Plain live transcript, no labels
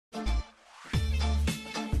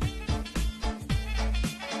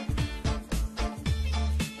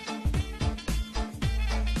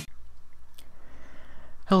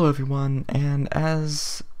Hello everyone, and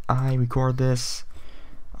as I record this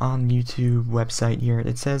on YouTube website here,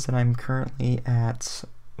 it says that I'm currently at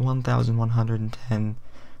 1,110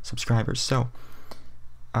 subscribers. So,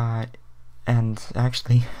 and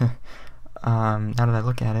actually, now that I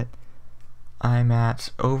look at it, I'm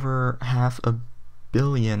at over 500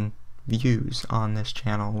 million views on this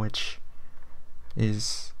channel, which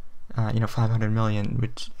is, 500 million,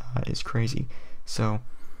 which is crazy. So,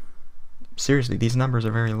 seriously, these numbers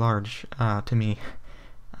are very large to me.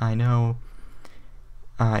 I know,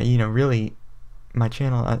 really, my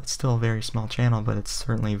channel, it's still a very small channel, but it's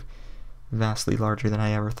certainly vastly larger than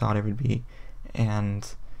I ever thought it would be. And,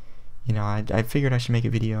 I figured I should make a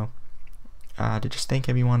video to just thank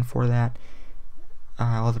everyone for that.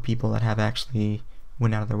 All the people that have actually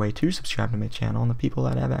went out of their way to subscribe to my channel, and the people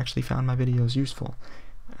that have actually found my videos useful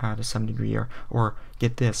to some degree, or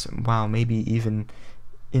get this, wow, maybe even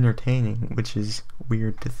entertaining, which is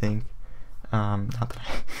weird to think. Not that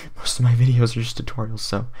most of my videos are just tutorials,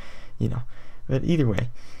 so but either way,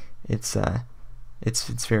 it's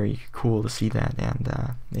very cool to see that,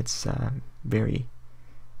 and it's very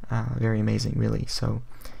amazing, really. So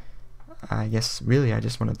I guess really I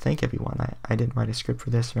just want to thank everyone. I didn't write a script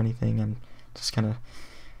for this or anything. I'm just kind of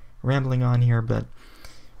rambling on here, but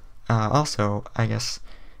also I guess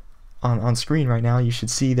on screen right now you should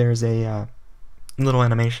see there's a little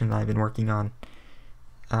animation that I've been working on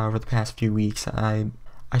over the past few weeks. I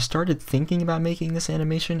started thinking about making this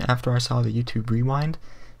animation after I saw the YouTube Rewind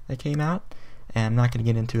that came out, and I'm not going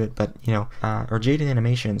to get into it, but or Jaden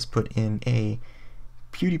Animations put in a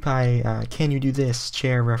PewDiePie can you do this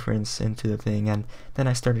chair reference into the thing, and then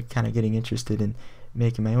I started kind of getting interested in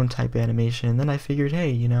making my own type of animation, and then I figured,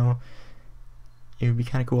 hey, it would be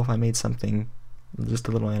kind of cool if I made something, just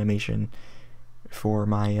a little animation for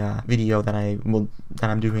my video that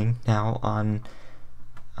I'm doing now on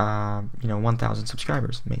 1,000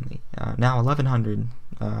 subscribers mainly. Now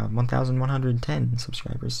 1,110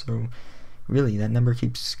 subscribers. So really, that number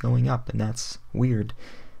keeps going up, and that's weird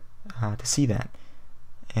to see that.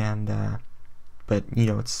 And but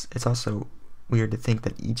it's also weird to think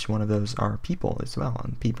that each one of those are people as well,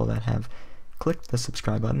 and people that have clicked the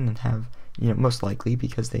subscribe button and have most likely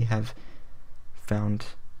because they have found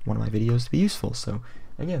one of my videos to be useful. So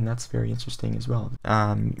again, that's very interesting as well.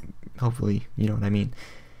 Hopefully you know what I mean.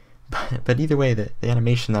 But either way, the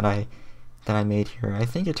animation that I made here, I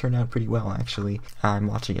think it turned out pretty well, actually. I'm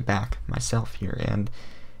watching it back myself here, and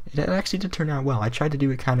it actually did turn out well. I tried to do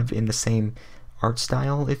it kind of in the same art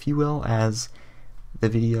style, if you will, as the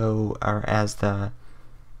video, or as the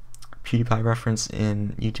PewDiePie reference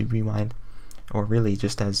in YouTube Rewind, or really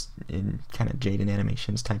just as in kind of Jaden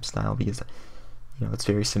Animations type style, because it's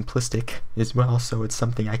very simplistic as well, so it's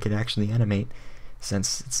something I could actually animate,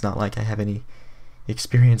 since it's not like I have any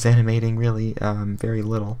experience animating, really, very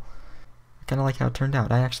little. I kind of like how it turned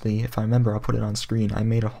out. I actually, if I remember, I'll put it on screen. I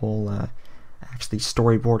made a whole, actually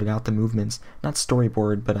storyboarded out the movements. Not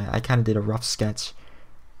storyboard, but I kind of did a rough sketch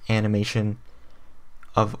animation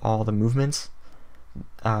of all the movements,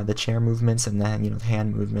 the chair movements, and then, the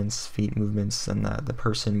hand movements, feet movements, and the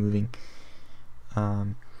person moving.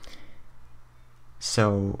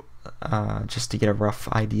 So just to get a rough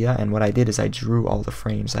idea, and what I did is I drew all the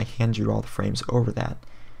frames. I hand drew all the frames over that.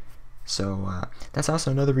 So that's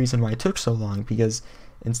also another reason why it took so long, because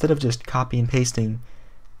instead of just copy and pasting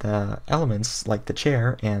the elements like the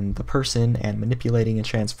chair and the person and manipulating and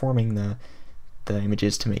transforming the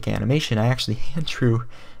images to make animation, I actually hand drew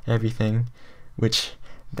everything, which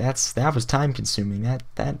that was time consuming.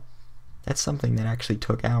 That's something that actually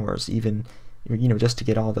took hours, even just to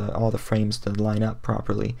get all the frames to line up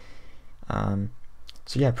properly.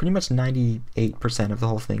 So yeah, pretty much 98% of the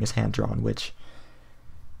whole thing is hand drawn, which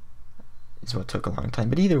is what took a long time.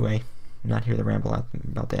 But either way, I'm not here to ramble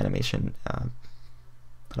about the animation, but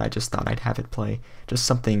I just thought I'd have it play just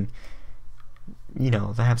something,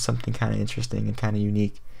 to have something kind of interesting and kind of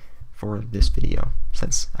unique for this video,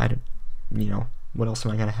 since I don't, what else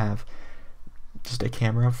am I gonna have? Just a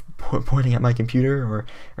camera pointing at my computer,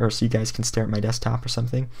 or so you guys can stare at my desktop or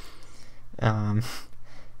something.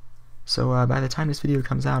 So by the time this video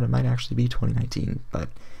comes out, it might actually be 2019, but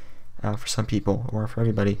for some people, or for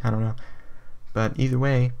everybody, I don't know. But either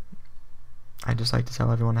way, I'd just like to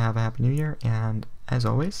tell everyone to have a Happy New Year, and as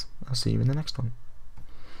always, I'll see you in the next one.